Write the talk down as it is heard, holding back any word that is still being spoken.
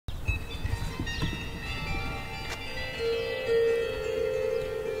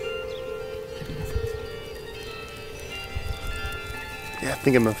Yeah, I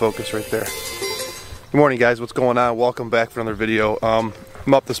think I'm in focus right there. Good morning, guys. What's going on? Welcome back for another video. I'm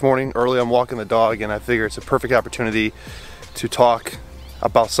up this morning early. I'm walking the dog, and I figure it's a perfect opportunity to talk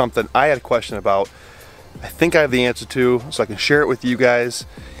about something I had a question about. I think I have the answer to, so I can share it with you guys.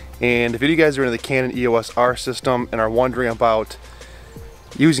 And if any of you guys are into the Canon EOS R system and are wondering about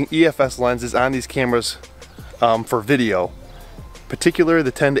using EFS lenses on these cameras for video, particularly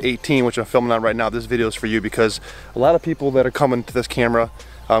the 10-18, which I'm filming on right now, this video is for you because a lot of people that are coming to this camera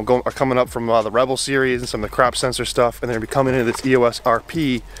are coming up from the Rebel series and some of the crop sensor stuff, and they're coming into this EOS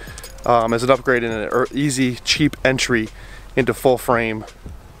RP as an upgrade and an easy, cheap entry into full frame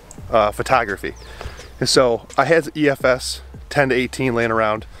photography. And so I had the EFS 10-18 laying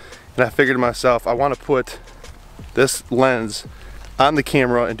around, and I figured to myself, I want to put this lens on the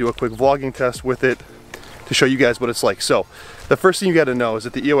camera and do a quick vlogging test with it to show you guys what it's like. So the first thing you got to know is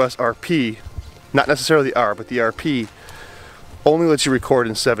that the EOS RP, not necessarily the R, but the RP only lets you record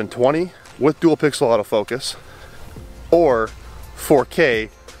in 720 with dual pixel autofocus or 4K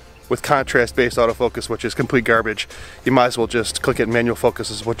with contrast based autofocus, which is complete garbage. You might as well just click it manual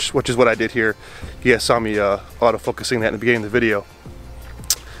focus, which is what I did here. You guys saw me autofocusing that in the beginning of the video.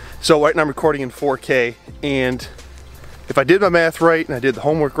 So right now I'm recording in 4K, and if I did my math right and I did the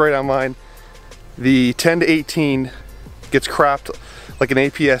homework right on mine, the 10-18 gets cropped like an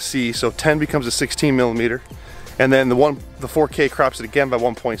APS-C, so 10 becomes a 16mm, and then the 4K crops it again by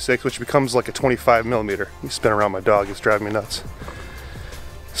 1.6, which becomes like a 25mm. You spin around my dog, it's driving me nuts.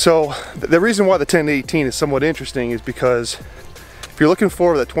 So the reason why the 10-18 is somewhat interesting is because if you're looking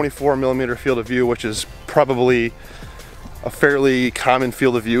for that 24mm field of view, which is probably a fairly common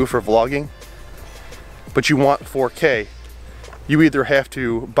field of view for vlogging, but you want 4K, you either have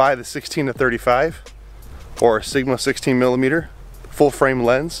to buy the 16-35 or a Sigma 16mm full frame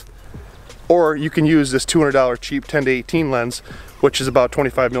lens, or you can use this $200 cheap 10-18 lens, which is about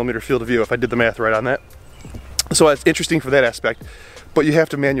 25mm field of view if I did the math right on that. So it's interesting for that aspect, but you have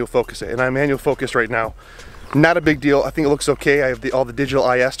to manual focus it, and I'm manual focused right now. Not a big deal. I think it looks okay. I have all the digital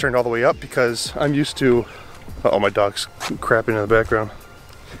IS turned all the way up because I'm used to, uh-oh, my dog's crapping in the background.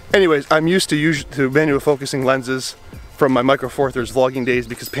 Anyways, I'm used to manual focusing lenses from my Micro Four Thirds vlogging days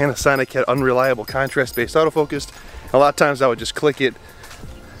because Panasonic had unreliable contrast-based autofocus. A lot of times I would just click it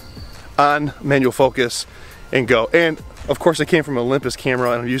on manual focus and go. And of course I came from an Olympus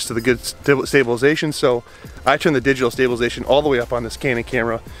camera and I'm used to the good stabilization, so I turned the digital stabilization all the way up on this Canon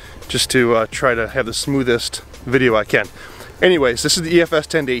camera just to try to have the smoothest video I can. Anyways, this is the EFS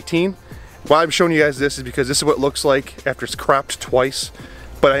 10-18. Why I'm showing you guys this is because this is what it looks like after it's cropped twice.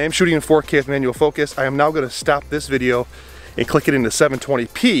 But I am shooting in 4K with manual focus. I am now going to stop this video and click it into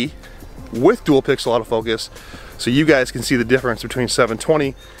 720p with dual pixel autofocus so you guys can see the difference between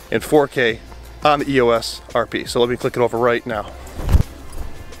 720 and 4K on the EOS RP. So let me click it over right now.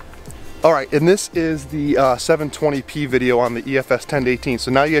 Alright, and this is the 720p video on the EFS 10-18.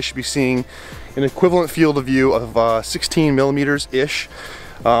 So now you guys should be seeing an equivalent field of view of 16mm-ish.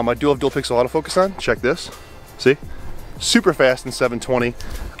 I do have dual pixel autofocus on. Check this. See? Super fast in 720.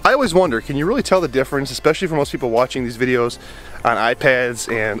 I always wonder, can you really tell the difference, especially for most people watching these videos on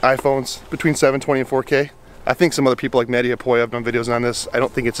iPads and iPhones, between 720 and 4K? I think some other people like Maddie Apoy have done videos on this. I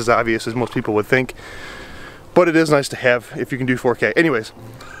don't think it's as obvious as most people would think, but it is nice to have if you can do 4K. Anyways,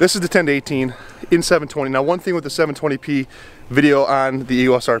 this is the 10-18 in 720. Now one thing with the 720p video on the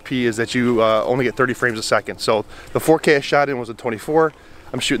EOS RP is that you only get 30 frames a second. So the 4K I shot in was a 24.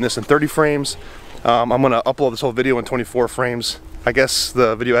 I'm shooting this in 30 frames. I'm going to upload this whole video in 24 frames. I guess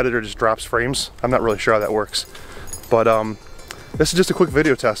the video editor just drops frames. I'm not really sure how that works. But this is just a quick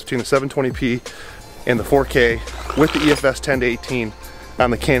video test between the 720p and the 4K with the EFS 10-18 on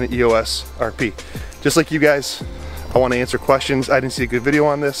the Canon EOS RP. Just like you guys, I want to answer questions. I didn't see a good video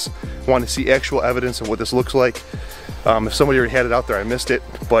on this. I want to see actual evidence of what this looks like. If somebody already had it out there, I missed it.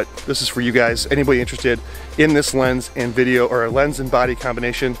 But this is for you guys. Anybody interested in this lens and video, or a lens and body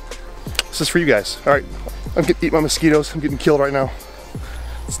combination, this is for you guys. Alright, I'm getting eat my mosquitoes. I'm getting killed right now.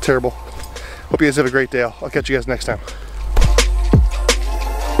 It's terrible. Hope you guys have a great day. I'll catch you guys next time.